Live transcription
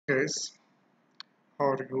Guys,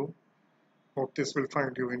 how are you? Hope this will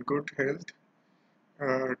find you in good health.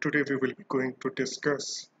 Today we will be going to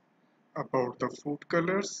discuss about the food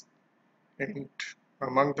colors, and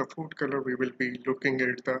among the food color we will be looking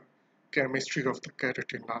at the chemistry of the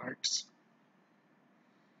carotenoids.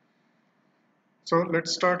 So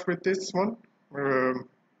let's start with this one. When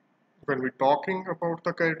we're talking about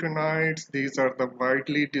the carotenoids, these are the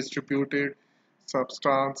widely distributed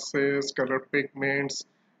substances, color pigments,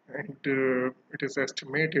 and it is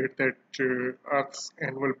estimated that Earth's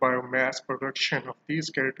annual biomass production of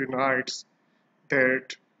these carotenoids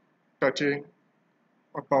that touching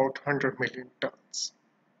about 100 million tons.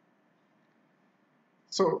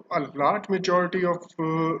 So a large majority of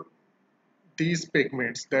these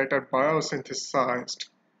pigments that are biosynthesized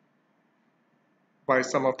by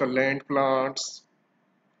some of the land plants,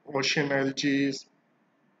 ocean algae,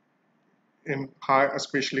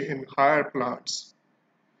 especially in higher plants.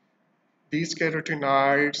 These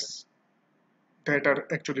carotenoids that are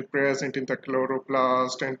actually present in the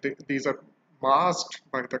chloroplast, and these are masked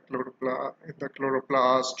by the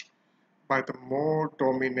chloroplast by the more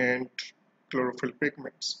dominant chlorophyll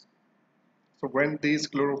pigments. So when these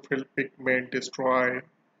chlorophyll pigments destroy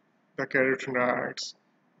the carotenoids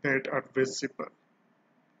that are visible.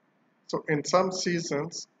 So in some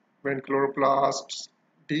seasons, when chloroplasts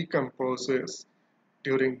decomposes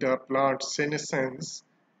during the plant senescence,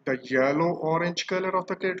 the yellow-orange color of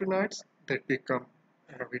the carotenoids that become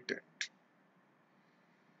evident.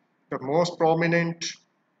 The most prominent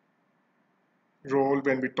role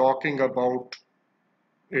when we're talking about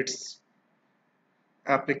its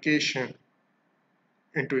application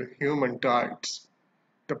into human diets,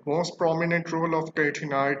 the most prominent role of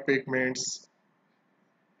carotenoid pigments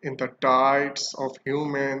in the diets of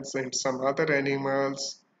humans and some other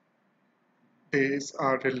animals, these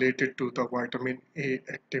are related to the vitamin A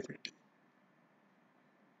activity.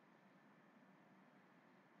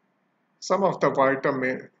 Some of the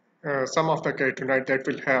carotenoid that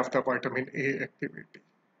will have the vitamin A activity.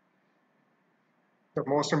 The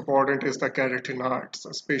most important is the carotenoids,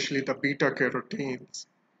 especially the beta carotenes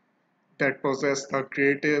that possess the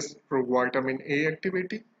greatest provitamin A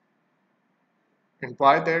activity. And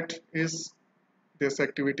why that is this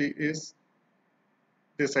activity is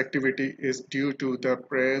due to the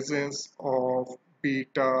presence of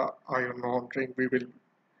beta ion ring. We will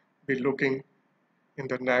be looking in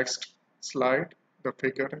the next slide, the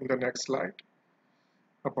figure in the next slide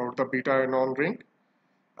about the beta ion ring.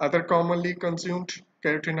 Other commonly consumed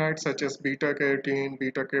carotenoids such as beta carotene,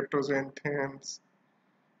 beta cryptoxanthins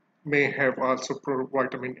may have also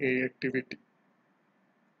provitamin A activity.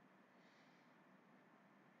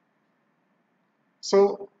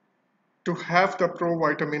 So to have the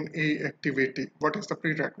provitamin A activity, what is the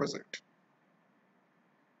prerequisite?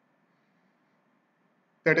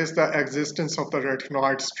 That is the existence of the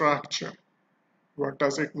retinoid structure. What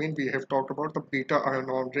does it mean? We have talked about the beta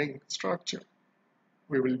ion ring structure.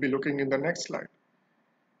 We will be looking in the next slide.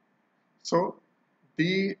 So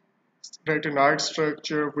the retinoid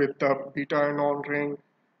structure with the beta ion ring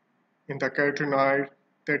in the carotenoid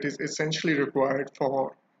that is essentially required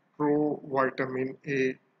for provitamin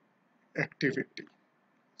A activity.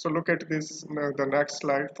 So look at this, the next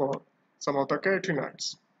slide for some of the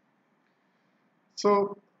carotenoids.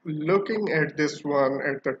 So looking at this one,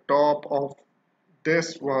 at the top of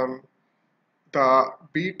this one, the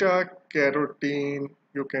beta carotene,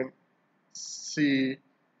 you can see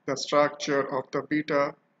the structure of the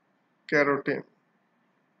beta carotene.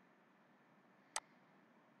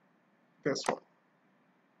 This one.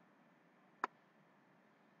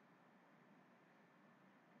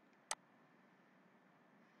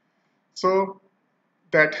 So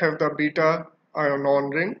that have the beta ion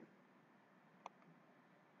ring.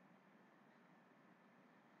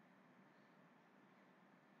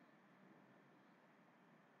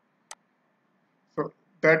 So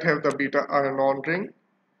that have the beta ion ring.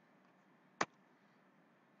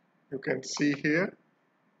 You can see here.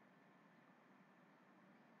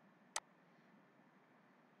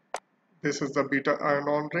 This is the beta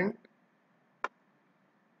ion ring.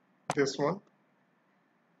 This one.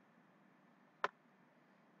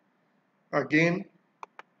 Again,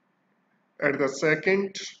 at the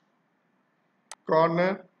second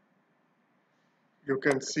corner, you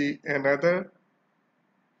can see another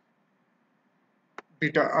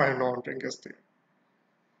beta ion ring is there.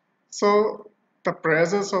 So the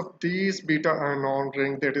presence of these beta ion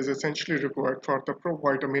ring that is essentially required for the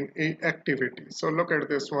provitamin A activity. So look at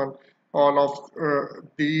this one, all of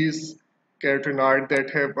these carotenoids that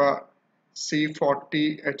have a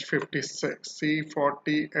C40H56.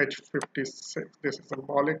 C40H56. This is a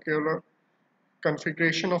molecular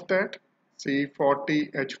configuration of that.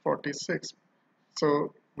 C40H46.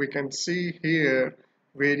 So we can see here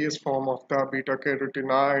various form of the beta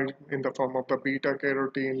carotenoid in the form of the beta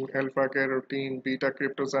carotene, alpha carotene, beta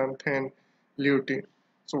cryptoxanthin, lutein.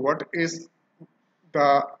 So what is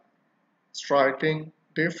the striking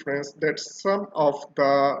difference? That some of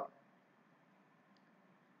the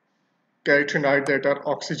carotenoid that are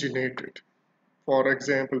oxygenated, for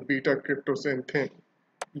example beta cryptoxanthin,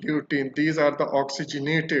 lutein, these are the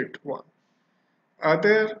oxygenated one.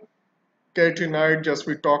 Other carotenoid, just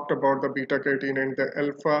we talked about the beta carotene and the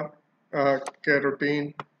alpha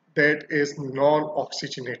carotene, that is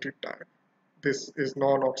non-oxygenated type. This is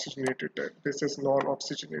non-oxygenated type. This is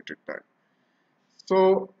non-oxygenated type.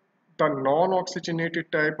 So the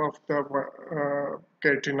non-oxygenated type of the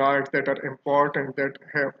carotenoids that are important, that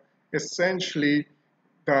have essentially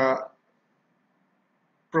the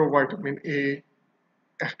provitamin A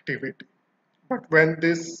activity. But when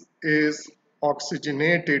this is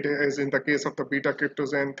oxygenated, as in the case of the beta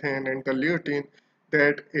cryptoxanthin and the lutein,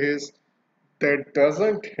 that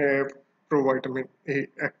doesn't have provitamin A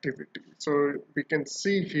activity. So we can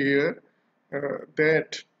see here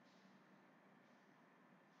that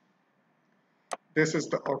this is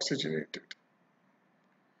the oxygenated.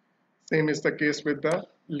 Same is the case with the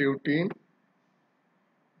lutein.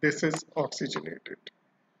 This is oxygenated.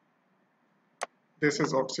 This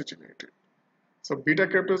is oxygenated. So beta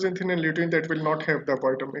cryptoxanthin and lutein, that will not have the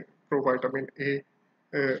provitamin A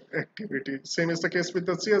activity. Same is the case with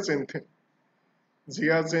the zeaxanthin.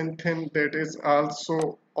 Zeaxanthin, that is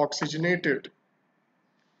also oxygenated,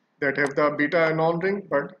 that have the beta ion ring,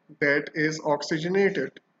 but that is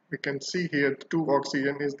oxygenated. We can see here two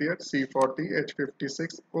oxygen is there,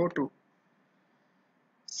 C40H56O2.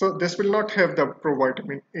 So this will not have the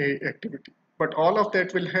provitamin A activity, but all of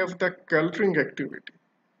that will have the coloring activity.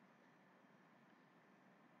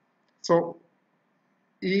 So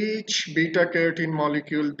each beta carotene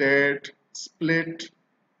molecule that split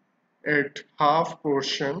at half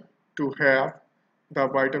portion to have the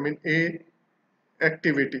vitamin A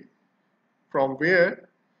activity, from where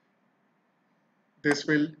this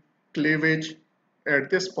will cleavage at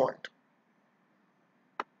this point.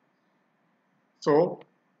 So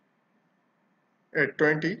at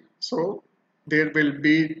 20, so there will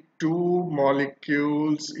be two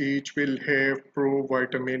molecules, each will have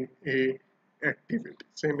provitamin A activity.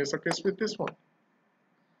 Same is the case with this one.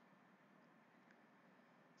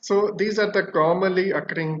 So these are the commonly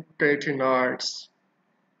occurring carotenoids.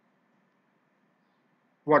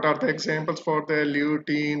 What are the examples for the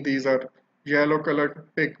lutein? These are yellow colored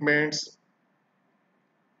pigments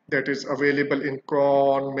that is available in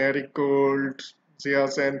corn, marigold,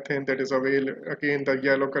 zeaxanthin, that is available, again the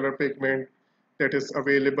yellow color pigment that is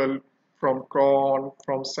available from corn,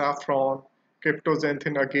 from saffron,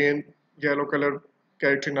 cryptoxanthin, again yellow color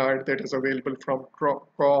carotenoid that is available from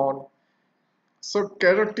corn. So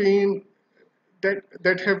carotene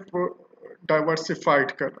that have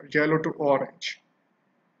diversified color, yellow to orange.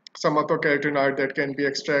 Some of the carotenoid that can be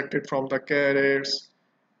extracted from the carrots,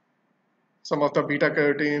 some of the beta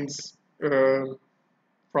carotenes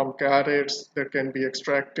from carrots that can be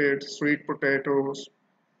extracted, sweet potatoes,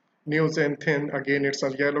 zeaxanthin, again it's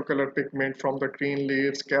a yellow color pigment from the green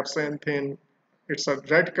leaves, capsanthin, it's a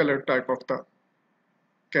red color type of the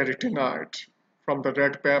carotenoid from the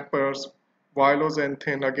red peppers,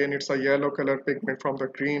 violozanthin, again it's a yellow color pigment from the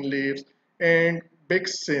green leaves, and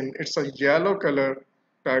bixin, it's a yellow color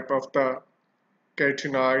type of the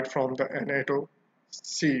carotenoid from the annatto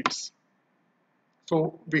seeds.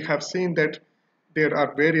 So we have seen that there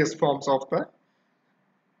are various forms of the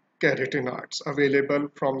carotenoids available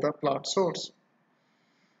from the plant source.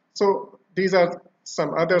 So these are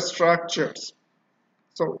some other structures.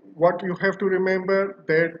 So what you have to remember,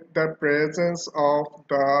 that the presence of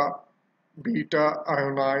the beta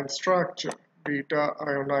iodine structure. Beta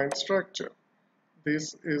iodine structure.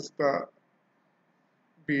 This is the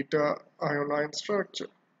beta iodine structure.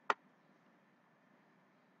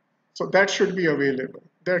 So that should be available.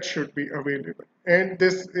 That should be available. And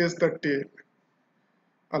this is the tail.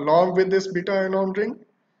 Along with this beta ion ring,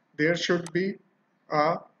 there should be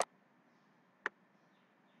a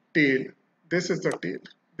tail. This is the tail.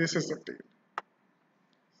 This is the tail.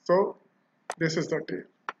 So this is the tail.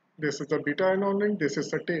 This is the beta ion ring. This is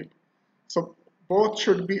the tail. So both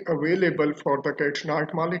should be available for the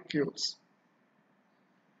carotenoid molecules.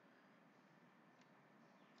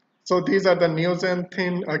 So these are the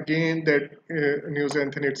zeaxanthin. Again, that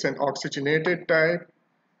zeaxanthin, it's an oxygenated type.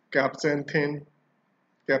 Capsanthin.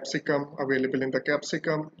 capsicum, available in the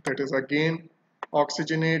capsicum, that is again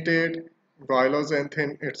oxygenated.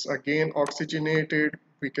 Violozanthin, it's again oxygenated.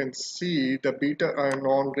 We can see the beta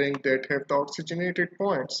ion ring that have the oxygenated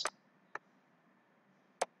points.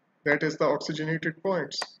 That is the oxygenated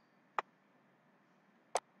points.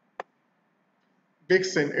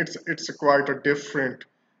 Dixin, it's quite a different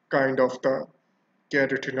kind of the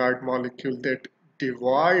carotenoid molecule that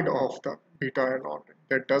divide off the beta ion ring,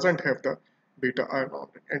 that doesn't have the beta ion ring,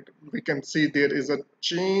 and we can see there is a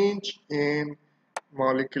change in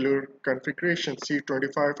molecular configuration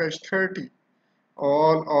C25H30.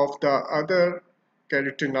 All of the other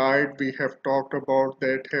carotenoid we have talked about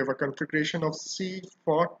that have a configuration of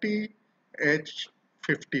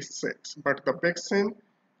C40H56, but the Bixin,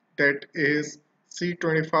 that is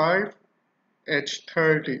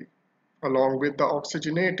C25H30 along with the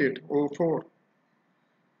oxygenated O4.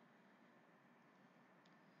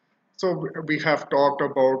 So we have talked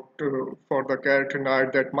about for the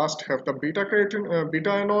carotenoid that must have the beta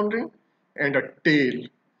ion ring and a tail.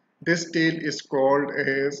 This tail is called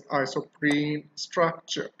as isoprene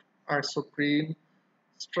structure. Isoprene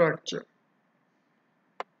structure.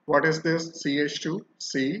 What is this? CH2,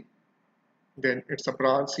 C, then it's a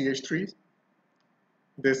branch CH3.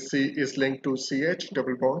 This C is linked to CH,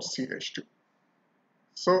 double bond CH2.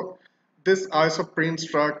 So this isoprene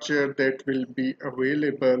structure that will be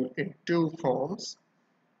available in two forms.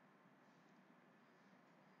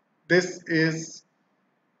 This is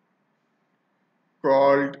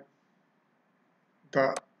called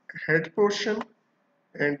the head portion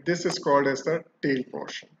and this is called as the tail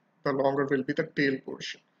portion. The longer will be the tail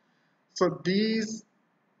portion. So these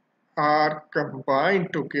are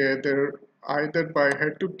combined together either by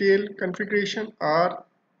head to tail configuration or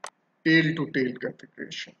tail to tail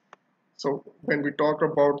configuration. So when we talk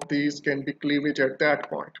about these can be cleavage at that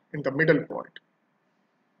point, in the middle point.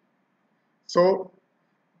 So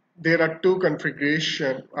there are two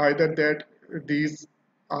configuration, these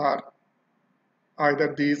are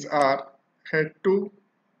either these are head to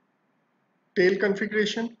tail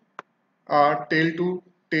configuration or tail to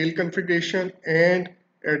tail configuration, and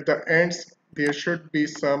at the ends there should be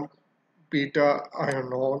some beta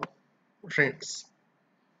ion rings.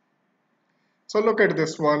 So look at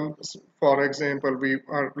this one. For example, we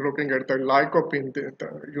are looking at the lycopene.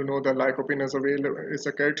 You know the lycopene is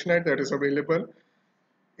a carotenoid that is available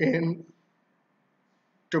in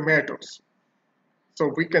tomatoes.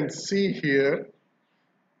 So we can see here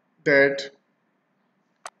that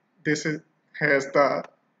has the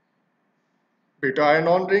beta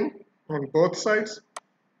ion ring on both sides,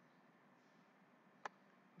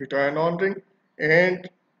 beta ion ring, and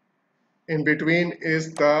in between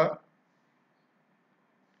is the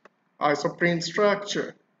isoprene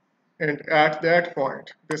structure. And at that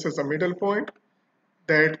point, this is a middle point,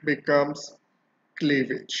 that becomes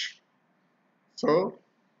cleavage. So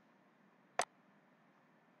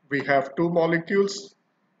we have two molecules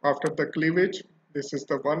after the cleavage. This is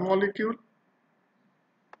the one molecule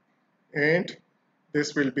and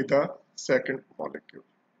this will be the second molecule.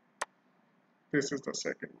 This is the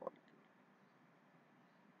second molecule.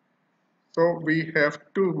 So we have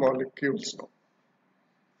two molecules now.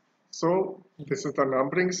 So this is the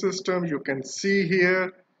numbering system. You can see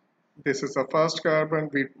here, this is the first carbon.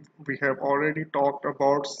 We have already talked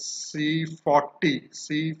about C40.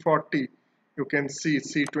 C40. You can see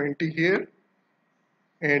C20 here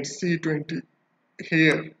and C20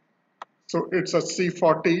 here. So it's a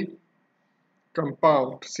C40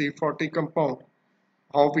 compound. C40 compound.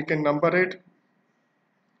 How we can number it?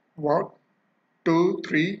 1, 2,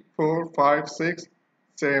 3, 4, 5, 6,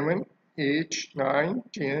 7, 8, 9,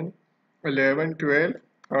 10, 11, 12,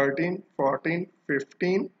 13, 14,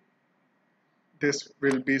 15. This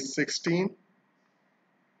will be 16.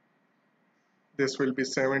 This will be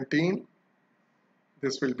 17.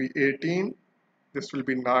 This will be 18. This will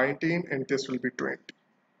be 19 and this will be 20.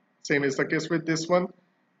 Same is the case with this one.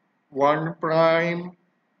 1 prime,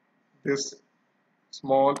 this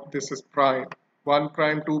small, this is prime. 1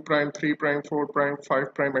 prime, 2 prime, 3 prime, 4 prime,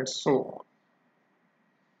 5 prime and so on.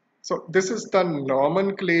 So this is the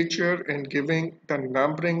nomenclature and giving the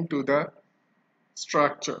numbering to the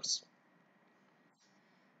structures.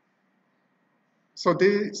 So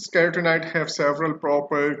these carotenoids have several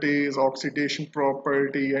properties: oxidation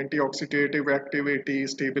property, antioxidative activity,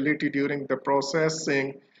 stability during the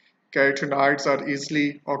processing. Carotenoids are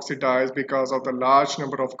easily oxidized because of the large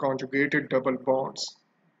number of conjugated double bonds.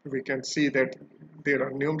 We can see that there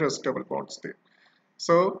are numerous double bonds there.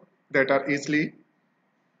 So that are easily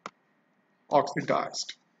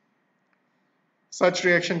oxidized. Such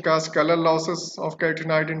reaction cause color losses of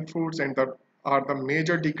carotenoid in foods, and the are the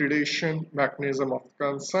major degradation mechanism of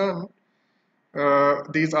concern.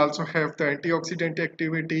 These also have the antioxidant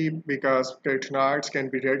activity because carotenoids can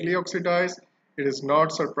be readily oxidized. It is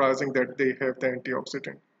not surprising that they have the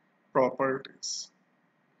antioxidant properties.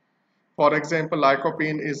 For example,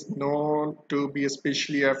 lycopene is known to be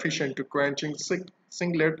especially efficient to quenching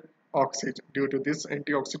singlet oxygen due to this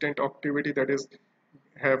antioxidant activity that is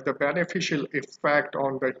have the beneficial effect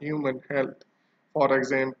on the human health. For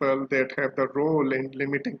example, that have the role in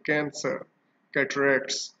limiting cancer,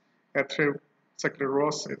 cataracts,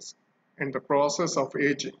 atherosclerosis, and the process of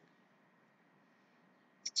aging.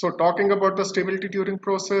 So talking about the stability during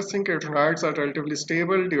processing, carotenoids are relatively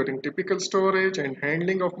stable during typical storage and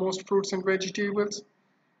handling of most fruits and vegetables.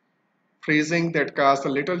 Freezing that causes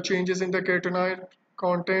little changes in the carotenoid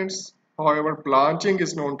contents. However, blanching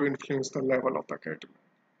is known to influence the level of the carotenoid.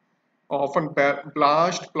 Often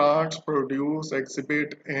blanched plants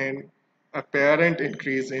exhibit an apparent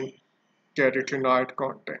increase in carotenoid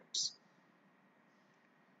contents.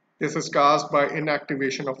 This is caused by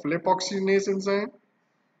inactivation of lipoxygenase enzyme,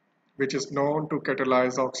 which is known to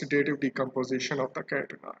catalyze oxidative decomposition of the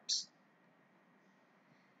carotenoids.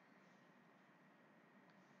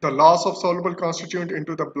 The loss of soluble constituent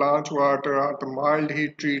into the blanch water or the mild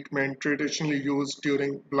heat treatment traditionally used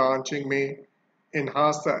during blanching may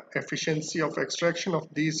enhance the efficiency of extraction of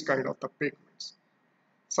these kind of the pigments.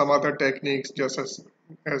 Some other techniques, just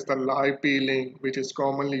as the live peeling, which is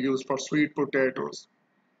commonly used for sweet potatoes,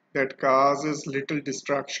 that causes little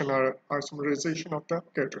destruction or isomerization of the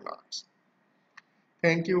carotenoids.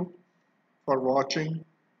 Thank you for watching.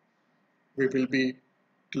 We will be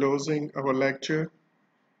closing our lecture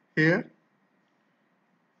here.